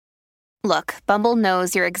Look, Bumble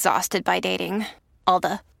knows you're exhausted by dating. All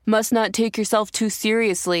the must not take yourself too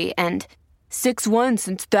seriously and 6'1"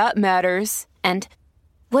 since that matters. And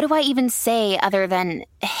what do I even say other than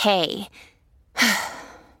hey?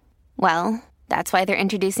 Well, that's why they're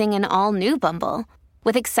introducing an all-new Bumble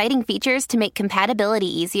with exciting features to make compatibility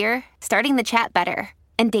easier, starting the chat better,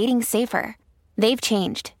 and dating safer. They've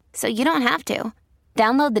changed, so you don't have to.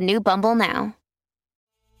 Download the new Bumble now.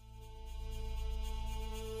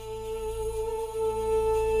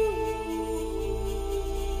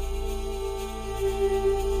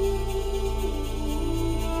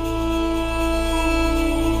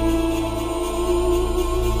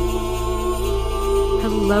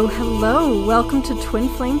 Hello. Welcome to Twin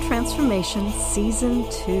Flame Transformation Season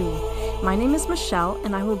 2. My name is Michelle,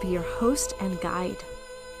 and I will be your host and guide.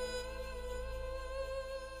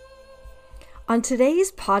 On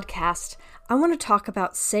today's podcast, I want to talk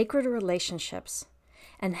about sacred relationships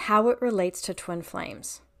and how it relates to twin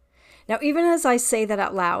flames. Now, even as I say that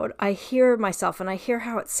out loud, I hear myself and I hear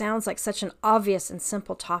how it sounds like such an obvious and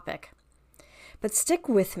simple topic. But stick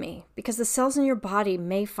with me, because the cells in your body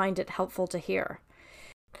may find it helpful to hear.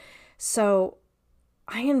 So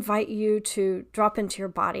I invite you to drop into your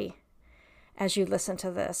body as you listen to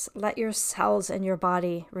this. Let your cells in your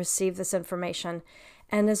body receive this information.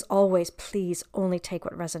 And as always, please only take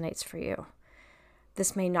what resonates for you.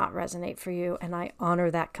 This may not resonate for you, and I honor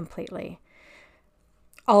that completely.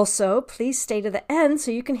 Also, please stay to the end so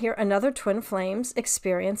you can hear another Twin Flames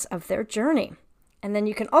experience of their journey. And then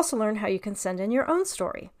you can also learn how you can send in your own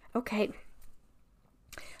story. Okay,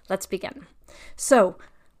 let's begin. So,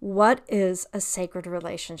 what is a sacred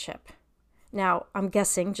relationship? Now, I'm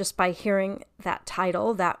guessing just by hearing that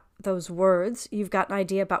title, those words, you've got an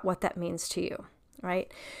idea about what that means to you,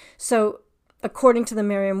 right? So, according to the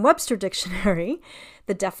Merriam-Webster Dictionary,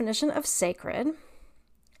 the definition of sacred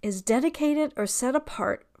is dedicated or set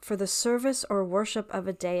apart for the service or worship of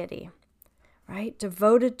a deity, right?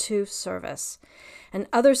 Devoted to service. And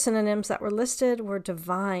other synonyms that were listed were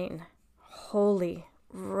divine, holy,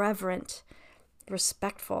 reverent,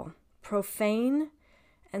 respectful, profane,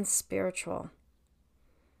 and spiritual.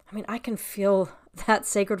 I mean, I can feel that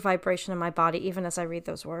sacred vibration in my body even as I read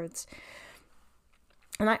those words.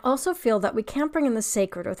 And I also feel that we can't bring in the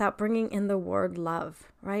sacred without bringing in the word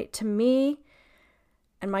love, right? To me,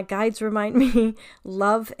 and my guides remind me,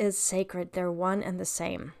 love is sacred. They're one and the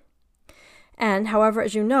same. And however,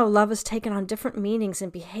 as you know, love has taken on different meanings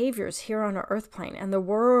and behaviors here on our earth plane. And the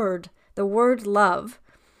word love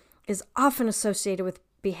is often associated with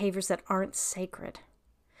behaviors that aren't sacred.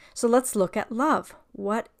 So let's look at love.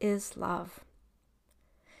 What is love?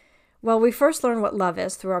 Well, we first learn what love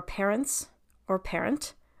is through our parents or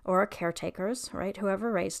parent or our caretakers, right?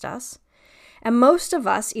 Whoever raised us. And most of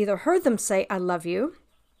us either heard them say, I love you,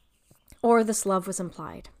 or this love was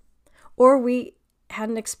implied. Or we had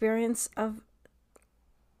an experience of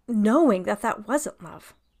knowing that that wasn't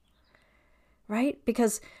love. Right?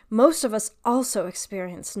 Because most of us also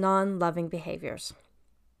experience non-loving behaviors.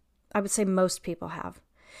 I would say most people have.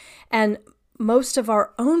 And most of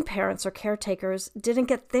our own parents or caretakers didn't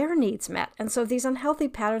get their needs met. And so these unhealthy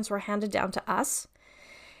patterns were handed down to us.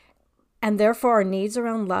 And therefore our needs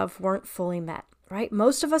around love weren't fully met. Right?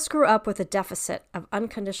 Most of us grew up with a deficit of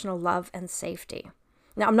unconditional love and safety.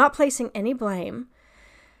 Now, I'm not placing any blame,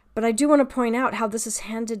 but I do want to point out how this is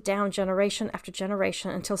handed down generation after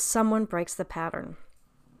generation until someone breaks the pattern.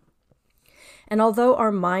 And although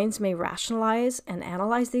our minds may rationalize and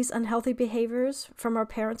analyze these unhealthy behaviors from our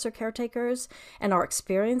parents or caretakers and our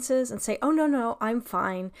experiences and say, oh, no, I'm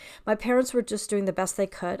fine. My parents were just doing the best they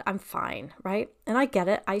could. I'm fine, right? And I get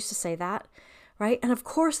it. I used to say that, right? And of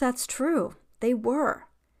course that's true. They were.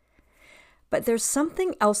 But there's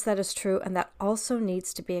something else that is true and that also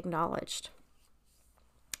needs to be acknowledged.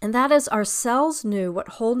 And that is, our cells knew what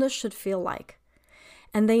wholeness should feel like.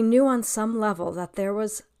 And they knew on some level that there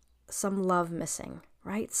was some love missing,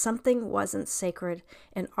 right? Something wasn't sacred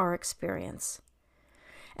in our experience.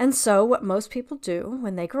 And so what most people do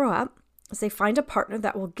when they grow up is they find a partner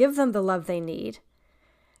that will give them the love they need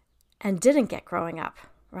and didn't get growing up,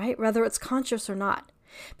 right? Whether it's conscious or not.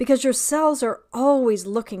 Because your cells are always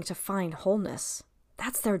looking to find wholeness.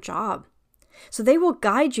 That's their job. So they will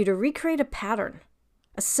guide you to recreate a pattern,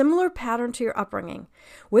 a similar pattern to your upbringing,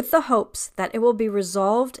 with the hopes that it will be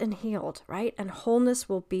resolved and healed, right? And wholeness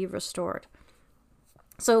will be restored.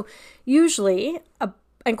 So usually,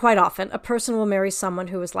 and quite often, a person will marry someone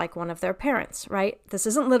who is like one of their parents, right? This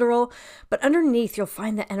isn't literal, but underneath you'll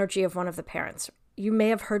find the energy of one of the parents. You may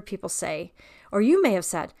have heard people say, or you may have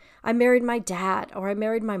said, I married my dad, or I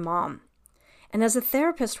married my mom. And as a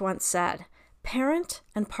therapist once said, parent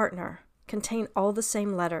and partner contain all the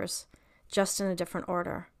same letters, just in a different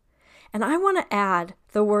order. And I want to add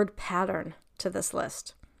the word pattern to this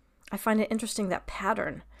list. I find it interesting that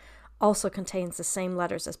pattern also contains the same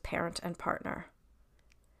letters as parent and partner.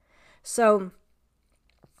 So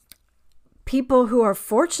people who are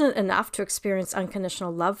fortunate enough to experience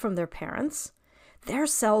unconditional love from their parents, their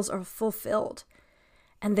cells are fulfilled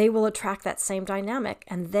and they will attract that same dynamic.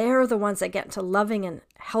 And they're the ones that get into loving and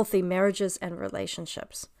healthy marriages and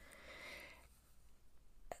relationships.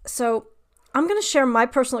 So I'm going to share my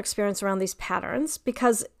personal experience around these patterns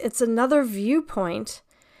because it's another viewpoint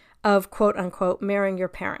of quote unquote marrying your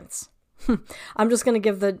parents. I'm just going to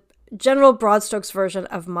give the general broad strokes version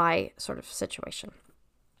of my sort of situation.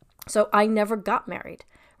 So I never got married,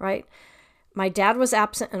 right? My dad was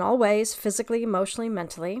absent in all ways, physically, emotionally,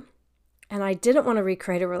 mentally, and I didn't want to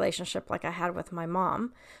recreate a relationship like I had with my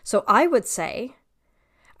mom. So I would say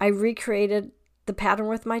I recreated the pattern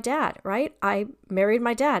with my dad, right? I married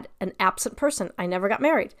my dad, an absent person. I never got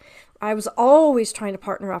married. I was always trying to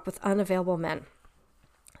partner up with unavailable men.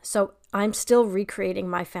 So I'm still recreating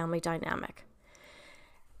my family dynamic.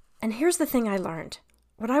 And here's the thing I learned.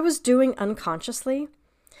 What I was doing unconsciously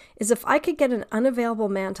is if I could get an unavailable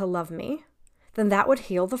man to love me, then that would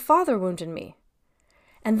heal the father wound in me.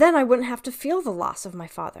 And then I wouldn't have to feel the loss of my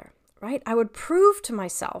father, right? I would prove to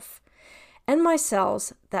myself and my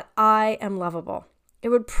cells that I am lovable. It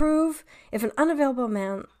would prove, if an unavailable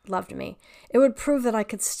man loved me, it would prove that I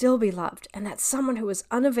could still be loved and that someone who was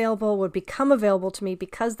unavailable would become available to me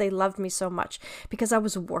because they loved me so much, because I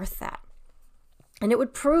was worth that. And it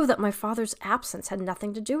would prove that my father's absence had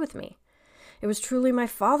nothing to do with me. It was truly my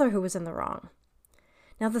father who was in the wrong.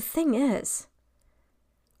 Now the thing is,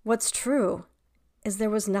 what's true is there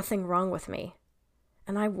was nothing wrong with me.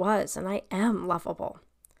 And I am lovable.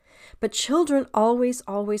 But children always,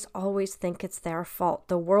 always, always think it's their fault.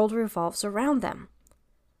 The world revolves around them.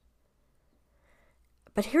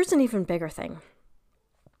 But here's an even bigger thing.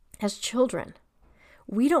 As children,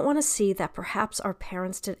 we don't want to see that perhaps our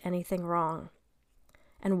parents did anything wrong.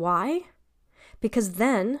 And why? Because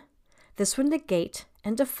then this would negate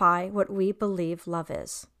and defy what we believe love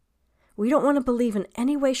is. We don't want to believe in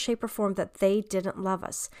any way, shape, or form that they didn't love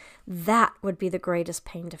us. That would be the greatest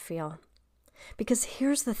pain to feel. Because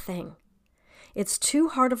here's the thing. It's too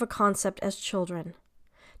hard of a concept as children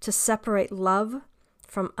to separate love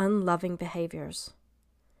from unloving behaviors.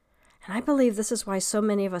 And I believe this is why so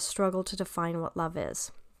many of us struggle to define what love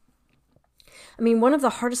is. I mean, one of the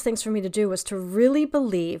hardest things for me to do was to really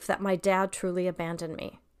believe that my dad truly abandoned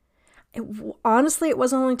me. Honestly, it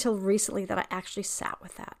wasn't only until recently that I actually sat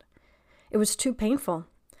with that. It was too painful.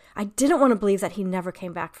 I didn't want to believe that he never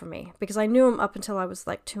came back for me because I knew him up until I was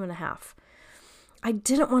like 2.5. I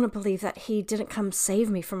didn't want to believe that he didn't come save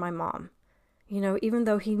me from my mom, even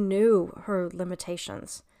though he knew her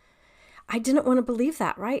limitations. I didn't want to believe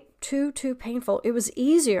that, right? Too painful. It was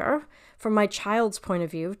easier from my child's point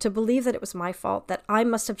of view to believe that it was my fault, that I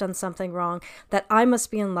must have done something wrong, that I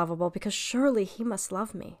must be unlovable because surely he must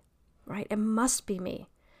love me, right? It must be me.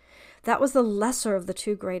 That was the lesser of the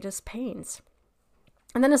two greatest pains.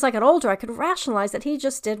 And then as I got older, I could rationalize that he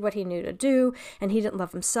just did what he knew to do, and he didn't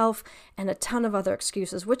love himself, and a ton of other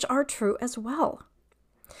excuses, which are true as well.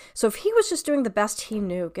 So if he was just doing the best he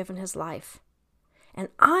knew, given his life, and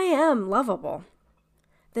I am lovable,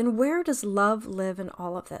 then where does love live in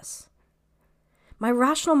all of this? My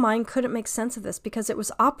rational mind couldn't make sense of this because it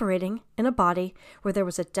was operating in a body where there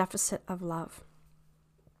was a deficit of love.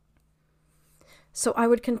 So I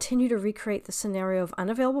would continue to recreate the scenario of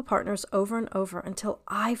unavailable partners over and over until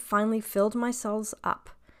I finally filled my cells up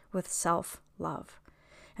with self-love.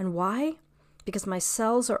 And why? Because my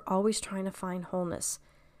cells are always trying to find wholeness.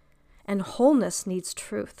 And wholeness needs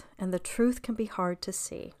truth, and the truth can be hard to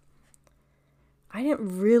see. I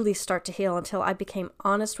didn't really start to heal until I became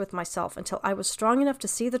honest with myself, until I was strong enough to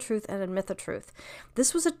see the truth and admit the truth.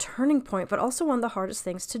 This was a turning point, but also one of the hardest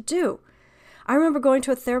things to do. I remember going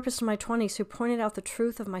to a therapist in my 20s who pointed out the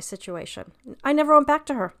truth of my situation. I never went back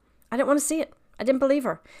to her. I didn't want to see it. I didn't believe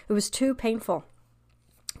her. It was too painful.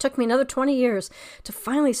 It took me another 20 years to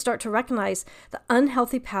finally start to recognize the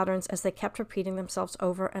unhealthy patterns as they kept repeating themselves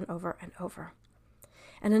over and over and over.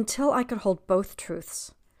 And until I could hold both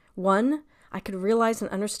truths, one, I could realize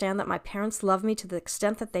and understand that my parents loved me to the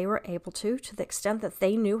extent that they were able to the extent that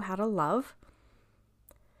they knew how to love.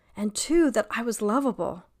 And two, that I was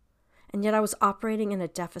lovable. And yet I was operating in a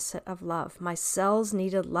deficit of love. My cells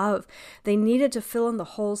needed love. They needed to fill in the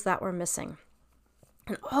holes that were missing.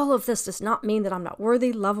 And all of this does not mean that I'm not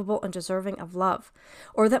worthy, lovable, and deserving of love,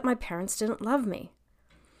 or that my parents didn't love me.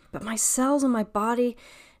 But my cells and my body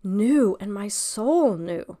knew, and my soul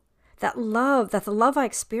knew, That the love I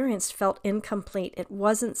experienced felt incomplete. It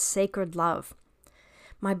wasn't sacred love.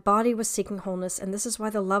 My body was seeking wholeness, and this is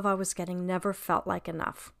why the love I was getting never felt like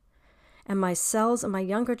enough. And my cells and my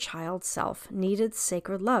younger child self needed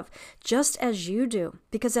sacred love, just as you do,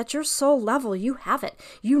 because at your soul level, you have it.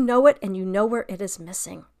 You know it, and you know where it is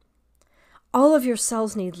missing. All of your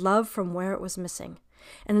cells need love from where it was missing.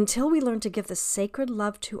 And until we learn to give the sacred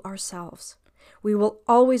love to ourselves, we will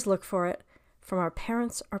always look for it from our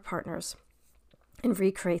parents or partners and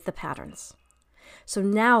recreate the patterns. So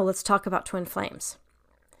now let's talk about twin flames.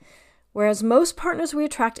 Whereas most partners we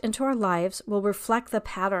attract into our lives will reflect the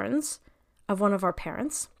patterns of one of our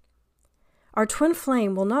parents, our twin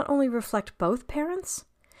flame will not only reflect both parents,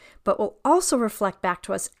 but will also reflect back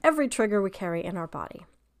to us every trigger we carry in our body.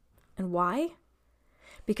 And why?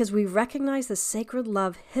 Because we recognize the sacred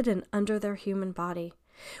love hidden under their human body.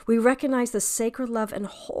 We recognize the sacred love and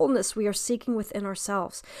wholeness we are seeking within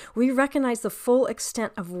ourselves. We recognize the full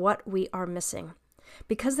extent of what we are missing.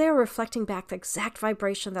 Because they are reflecting back the exact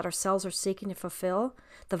vibration that our cells are seeking to fulfill,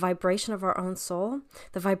 the vibration of our own soul,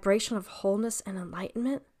 the vibration of wholeness and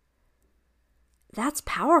enlightenment. That's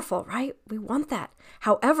powerful, right? We want that.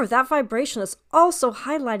 However, that vibration is also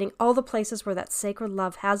highlighting all the places where that sacred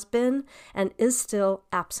love has been and is still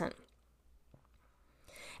absent.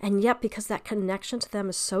 And yet, because that connection to them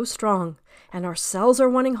is so strong and our cells are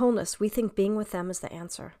wanting wholeness, we think being with them is the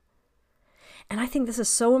answer. And I think this is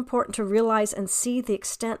so important to realize and see the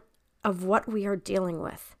extent of what we are dealing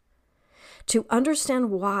with. To understand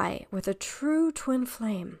why, with a true twin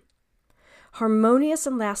flame, harmonious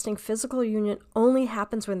and lasting physical union only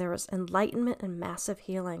happens when there is enlightenment and massive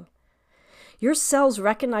healing. Your cells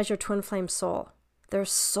recognize your twin flame soul. Their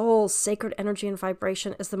soul's sacred energy and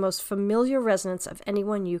vibration is the most familiar resonance of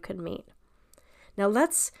anyone you can meet. Now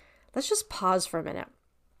let's just pause for a minute.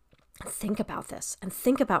 Think about this and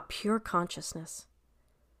think about pure consciousness.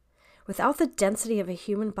 Without the density of a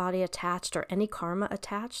human body attached or any karma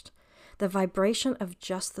attached, the vibration of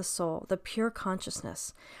just the soul, the pure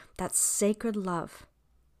consciousness, that sacred love,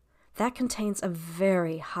 that contains a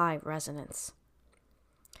very high resonance.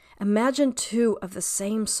 Imagine two of the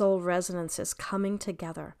same soul resonances coming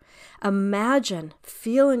together. Imagine,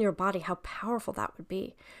 feel in your body how powerful that would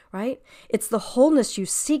be, right? It's the wholeness you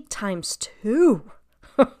seek times two.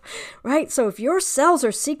 Right? So if your cells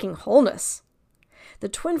are seeking wholeness, the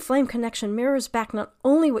twin flame connection mirrors back not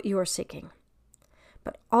only what you are seeking,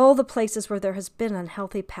 but all the places where there has been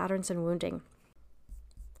unhealthy patterns and wounding.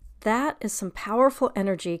 That is some powerful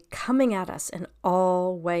energy coming at us in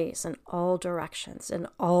all ways, in all directions, in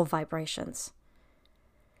all vibrations.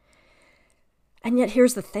 And yet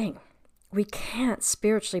here's the thing. We can't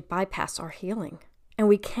spiritually bypass our healing, and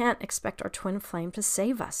we can't expect our twin flame to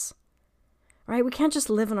save us. Right? We can't just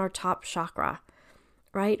live in our top chakra,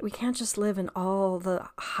 right? We can't just live in all the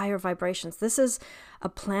higher vibrations. This is a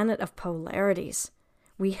planet of polarities.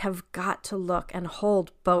 We have got to look and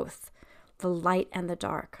hold both the light and the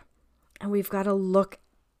dark. And we've got to look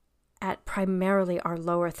at primarily our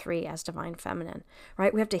lower three as divine feminine,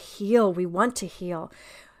 right? We have to heal. We want to heal.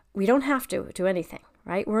 We don't have to do anything,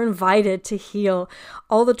 right? We're invited to heal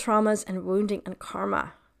all the traumas and wounding and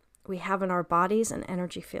karma we have in our bodies and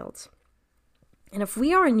energy fields. And if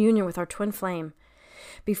we are in union with our twin flame,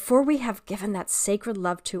 before we have given that sacred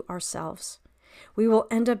love to ourselves, we will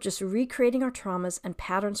end up just recreating our traumas and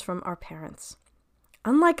patterns from our parents.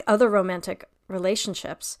 Unlike other romantic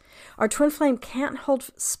relationships, our twin flame can't hold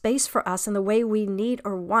space for us in the way we need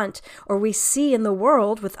or want or we see in the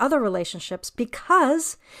world with other relationships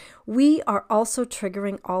because we are also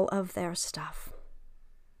triggering all of their stuff.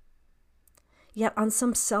 Yet on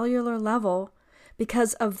some cellular level,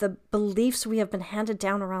 because of the beliefs we have been handed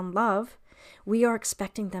down around love, we are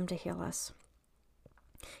expecting them to heal us.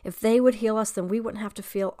 If they would heal us, then we wouldn't have to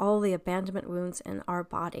feel all the abandonment wounds in our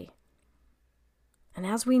body. And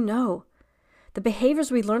as we know, the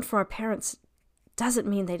behaviors we learned from our parents doesn't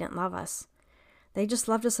mean they didn't love us. They just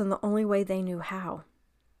loved us in the only way they knew how.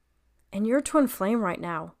 And your twin flame right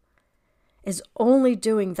now is only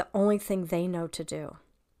doing the only thing they know to do,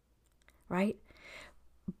 right?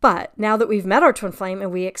 But now that we've met our twin flame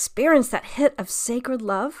and we experience that hit of sacred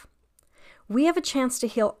love, we have a chance to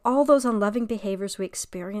heal all those unloving behaviors we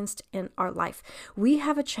experienced in our life. We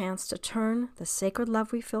have a chance to turn the sacred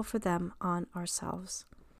love we feel for them on ourselves.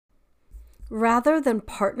 Rather than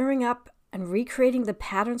partnering up and recreating the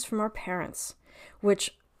patterns from our parents,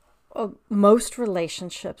 which most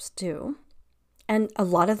relationships do, and a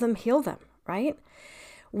lot of them heal them, right?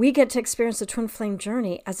 We get to experience the twin flame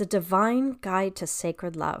journey as a divine guide to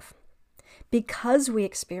sacred love. Because we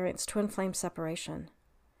experience twin flame separation,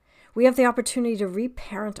 We have the opportunity to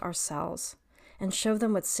reparent ourselves and show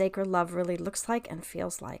them what sacred love really looks like and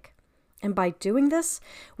feels like. And by doing this,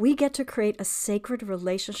 we get to create a sacred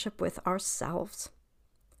relationship with ourselves.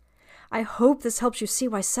 I hope this helps you see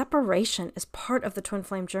why separation is part of the twin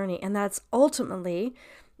flame journey, and that's ultimately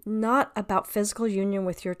not about physical union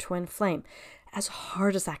with your twin flame, as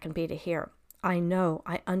hard as that can be to hear. I know,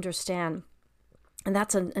 I understand. And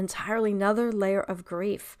that's an entirely another layer of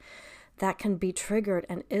grief that can be triggered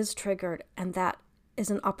and is triggered, and that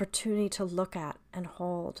is an opportunity to look at and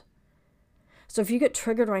hold. So if you get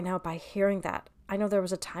triggered right now by hearing that, I know there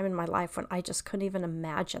was a time in my life when I just couldn't even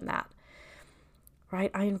imagine that,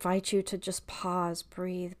 right? I invite you to just pause,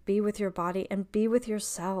 breathe, be with your body and be with your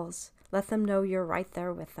cells. Let them know you're right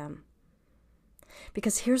there with them.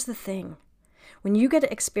 Because here's the thing. When you get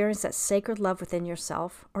to experience that sacred love within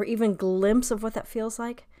yourself, or even glimpse of what that feels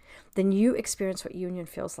like, then you experience what union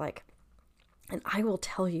feels like. And I will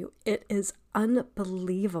tell you, it is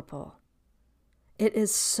unbelievable. It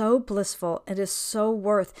is so blissful. It is so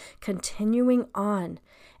worth continuing on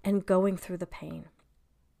and going through the pain.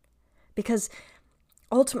 Because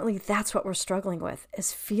ultimately, that's what we're struggling with,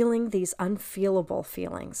 is feeling these unfeelable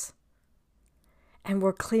feelings. And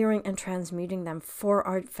we're clearing and transmuting them for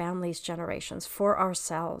our families' generations, for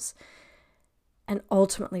ourselves. And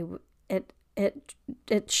ultimately, it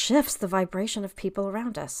shifts the vibration of people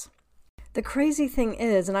around us. The crazy thing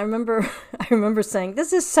is, and I remember saying,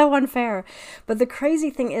 this is so unfair, but the crazy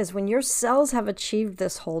thing is, when your cells have achieved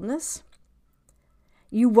this wholeness,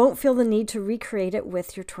 you won't feel the need to recreate it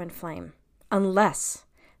with your twin flame, unless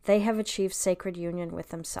they have achieved sacred union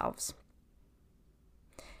with themselves.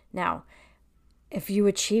 Now, if you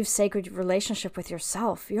achieve sacred relationship with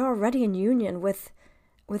yourself, you're already in union with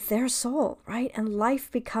their soul, right? And life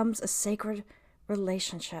becomes a sacred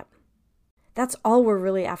relationship. That's all we're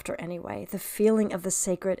really after anyway, the feeling of the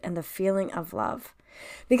sacred and the feeling of love.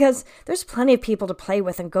 Because there's plenty of people to play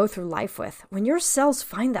with and go through life with. When your cells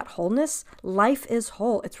find that wholeness, life is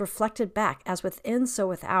whole. It's reflected back, as within, so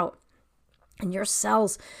without. And your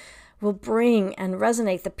cells will bring and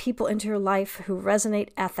resonate the people into your life who resonate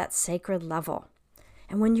at that sacred level.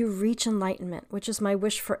 And when you reach enlightenment, which is my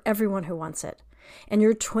wish for everyone who wants it, and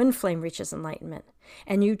your twin flame reaches enlightenment,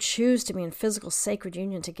 and you choose to be in physical sacred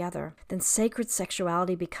union together, then sacred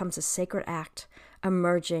sexuality becomes a sacred act, a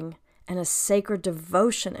merging, and a sacred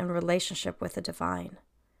devotion and relationship with the divine.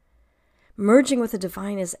 Merging with the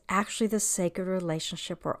divine is actually the sacred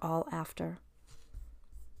relationship we're all after.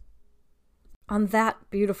 On that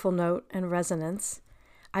beautiful note and resonance,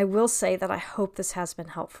 I will say that I hope this has been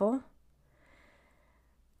helpful.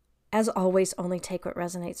 As always, only take what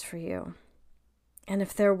resonates for you. And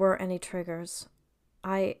if there were any triggers,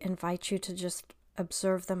 I invite you to just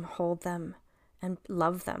observe them, hold them, and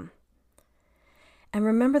love them. And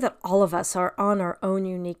remember that all of us are on our own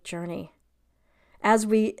unique journey. As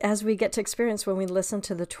we get to experience when we listen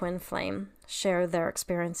to the twin flame share their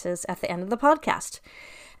experiences at the end of the podcast.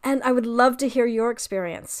 And I would love to hear your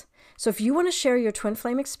experience. So if you want to share your twin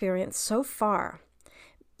flame experience so far,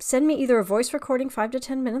 send me either a voice recording 5 to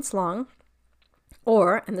 10 minutes long,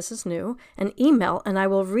 or, and this is new, an email, and I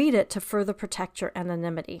will read it to further protect your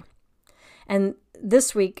anonymity. And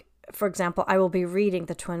this week, for example, I will be reading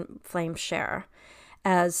the twin flame share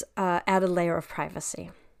as add a layer of privacy.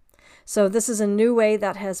 So this is a new way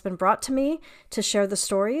that has been brought to me to share the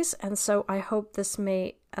stories, and so I hope this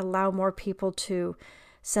may allow more people to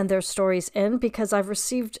send their stories in, because I've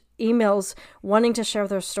received emails wanting to share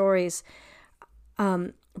their stories,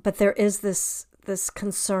 but there is this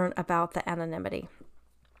concern about the anonymity.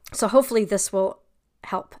 So hopefully this will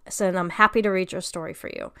help. So, and I'm happy to read your story for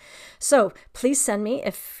you. So please send me,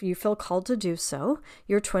 if you feel called to do so,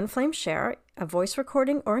 your twin flame share, a voice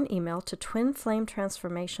recording or an email to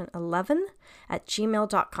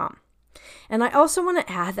twinflametransformation11@gmail.com. And I also want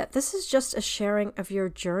to add that this is just a sharing of your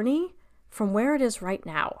journey from where it is right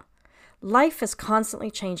now. Life is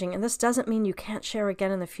constantly changing, and this doesn't mean you can't share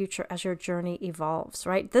again in the future as your journey evolves,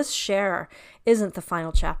 right? This share isn't the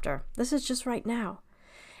final chapter. This is just right now.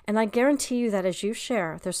 And I guarantee you that as you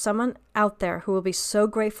share, there's someone out there who will be so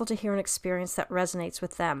grateful to hear an experience that resonates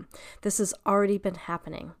with them. This has already been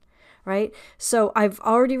happening, right? So I've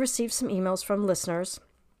already received some emails from listeners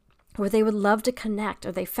where they would love to connect,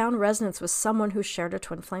 or they found resonance with someone who shared a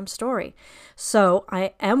twin flame story. So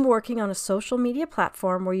I am working on a social media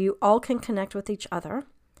platform where you all can connect with each other,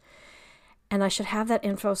 and I should have that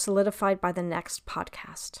info solidified by the next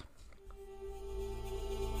podcast.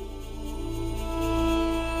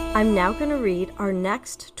 I'm now going to read our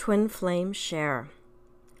next twin flame share.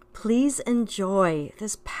 Please enjoy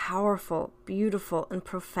this powerful, beautiful, and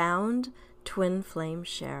profound twin flame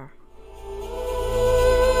share.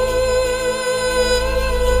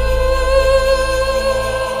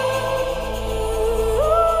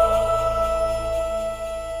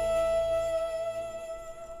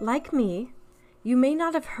 Like me, you may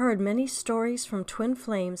not have heard many stories from twin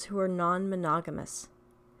flames who are non-monogamous.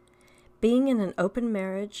 Being in an open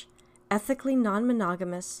marriage, ethically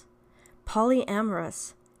non-monogamous,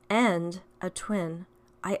 polyamorous, and a twin,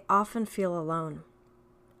 I often feel alone.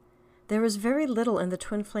 There is very little in the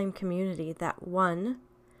twin flame community that 1,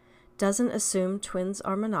 doesn't assume twins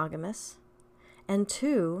are monogamous, and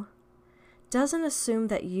 2, doesn't assume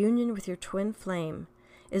that union with your twin flame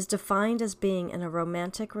is defined as being in a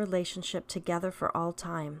romantic relationship together for all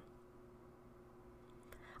time.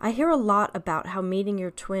 I hear a lot about how meeting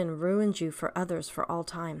your twin ruined you for others for all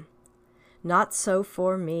time. Not so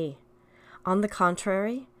for me. On the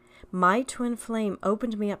contrary, my twin flame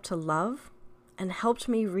opened me up to love and helped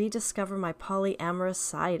me rediscover my polyamorous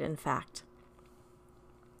side, in fact.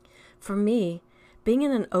 For me, being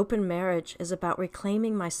in an open marriage is about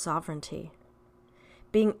reclaiming my sovereignty.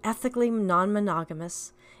 Being ethically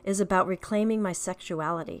non-monogamous is about reclaiming my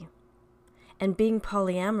sexuality. And being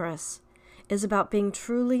polyamorous is about being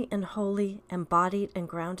truly and wholly embodied and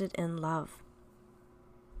grounded in love.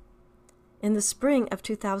 In the spring of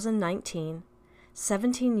 2019,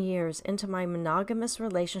 17 years into my monogamous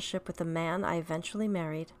relationship with the man I eventually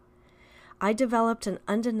married, I developed an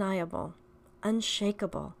undeniable,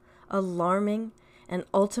 unshakable, alarming, and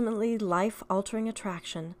ultimately life-altering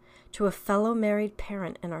attraction to a fellow married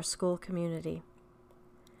parent in our school community.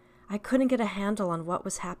 I couldn't get a handle on what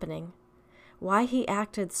was happening, why he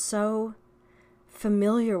acted so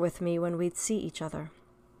familiar with me when we'd see each other.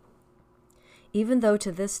 Even though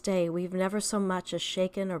to this day we've never so much as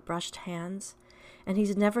shaken or brushed hands, and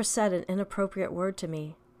he's never said an inappropriate word to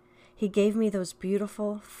me, he gave me those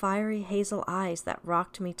beautiful, fiery hazel eyes that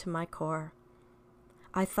rocked me to my core.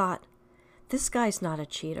 I thought, this guy's not a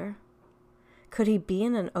cheater. Could he be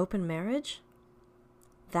in an open marriage?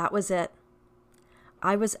 That was it.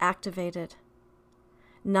 I was activated.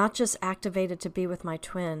 Not just activated to be with my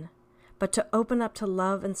twin, but to open up to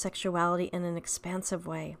love and sexuality in an expansive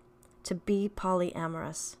way, to be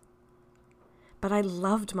polyamorous. But I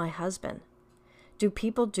loved my husband. Do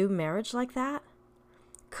people do marriage like that?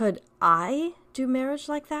 Could I do marriage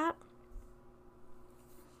like that?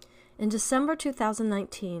 In December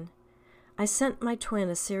 2019, I sent my twin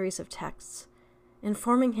a series of texts,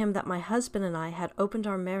 informing him that my husband and I had opened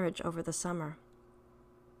our marriage over the summer.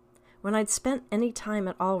 When I'd spent any time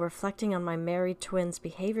at all reflecting on my married twin's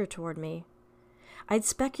behavior toward me, I'd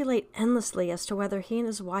speculate endlessly as to whether he and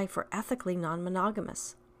his wife were ethically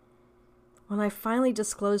non-monogamous. When I finally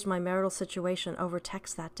disclosed my marital situation over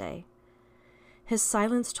text that day, his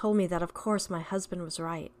silence told me that of course my husband was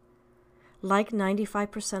right. Like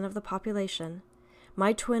 95% of the population,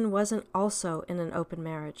 my twin wasn't also in an open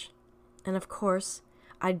marriage. And of course,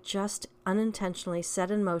 I'd just unintentionally set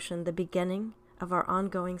in motion the beginning of our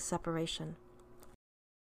ongoing separation.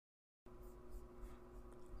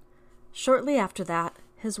 Shortly after that,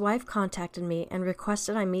 his wife contacted me and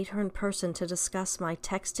requested I meet her in person to discuss my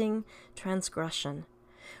texting transgression,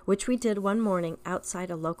 which we did one morning outside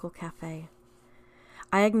a local cafe.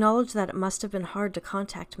 I acknowledged that it must have been hard to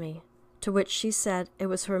contact me, to which she said it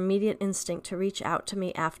was her immediate instinct to reach out to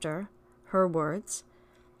me after, her words,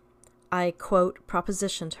 I, quote,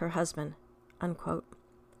 propositioned her husband, unquote.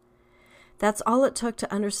 That's all it took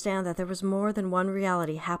to understand that there was more than one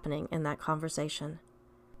reality happening in that conversation.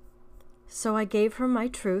 So I gave her my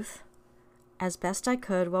truth, as best I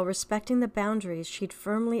could, while respecting the boundaries she'd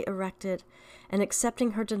firmly erected and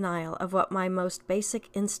accepting her denial of what my most basic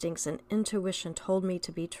instincts and intuition told me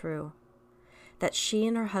to be true. That she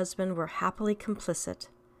and her husband were happily complicit,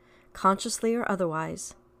 consciously or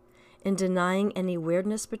otherwise, in denying any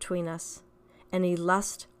weirdness between us, any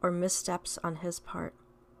lust or missteps on his part.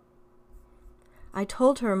 I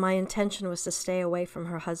told her my intention was to stay away from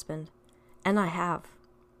her husband, and I have.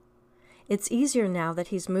 It's easier now that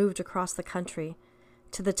he's moved across the country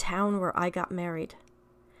to the town where I got married,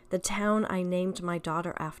 the town I named my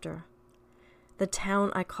daughter after, the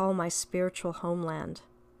town I call my spiritual homeland,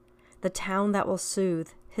 the town that will soothe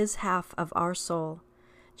his half of our soul,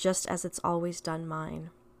 just as it's always done mine.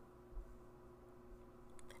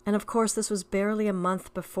 And of course, this was barely a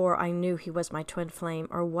month before I knew he was my twin flame,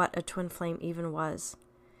 or what a twin flame even was.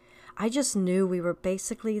 I just knew we were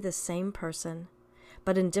basically the same person,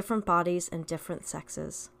 but in different bodies and different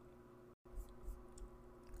sexes.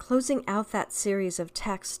 Closing out that series of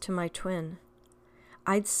texts to my twin,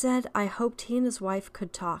 I'd said I hoped he and his wife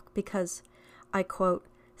could talk because, I quote,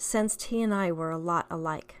 sensed he and I were a lot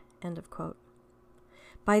alike, end of quote.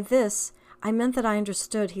 By this, I meant that I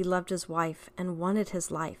understood he loved his wife and wanted his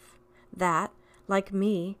life, that, like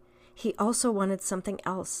me, he also wanted something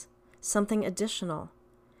else, something additional,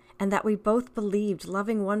 and that we both believed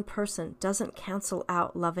loving one person doesn't cancel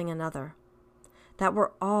out loving another, that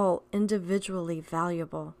we're all individually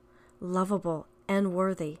valuable, lovable, and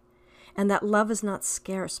worthy, and that love is not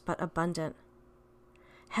scarce but abundant.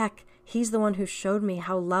 Heck, he's the one who showed me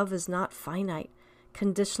how love is not finite,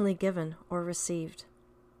 conditionally given or received.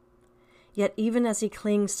 Yet even as he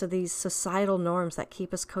clings to these societal norms that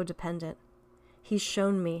keep us codependent, he's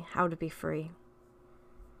shown me how to be free.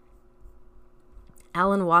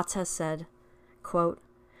 Alan Watts has said, quote,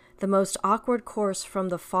 "The most awkward course from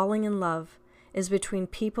the falling in love is between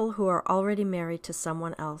people who are already married to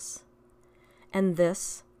someone else. And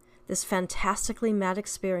this fantastically mad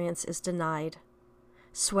experience is denied,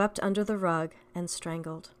 swept under the rug and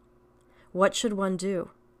strangled. What should one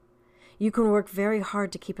do? You can work very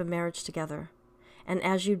hard to keep a marriage together, and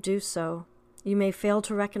as you do so, you may fail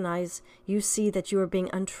to recognize you see that you are being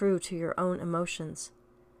untrue to your own emotions.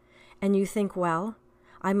 And you think, well,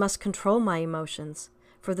 I must control my emotions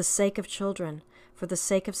for the sake of children, for the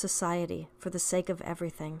sake of society, for the sake of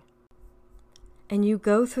everything. And you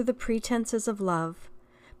go through the pretenses of love,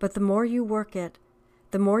 but the more you work it,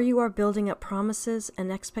 the more you are building up promises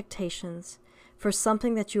and expectations for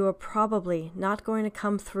something that you are probably not going to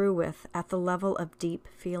come through with at the level of deep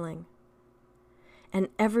feeling. And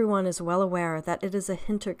everyone is well aware that it is a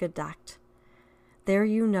Hintergedacht. There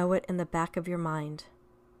you know it in the back of your mind.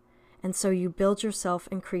 And so you build yourself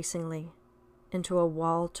increasingly into a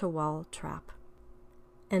wall-to-wall trap."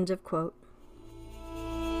 End of quote.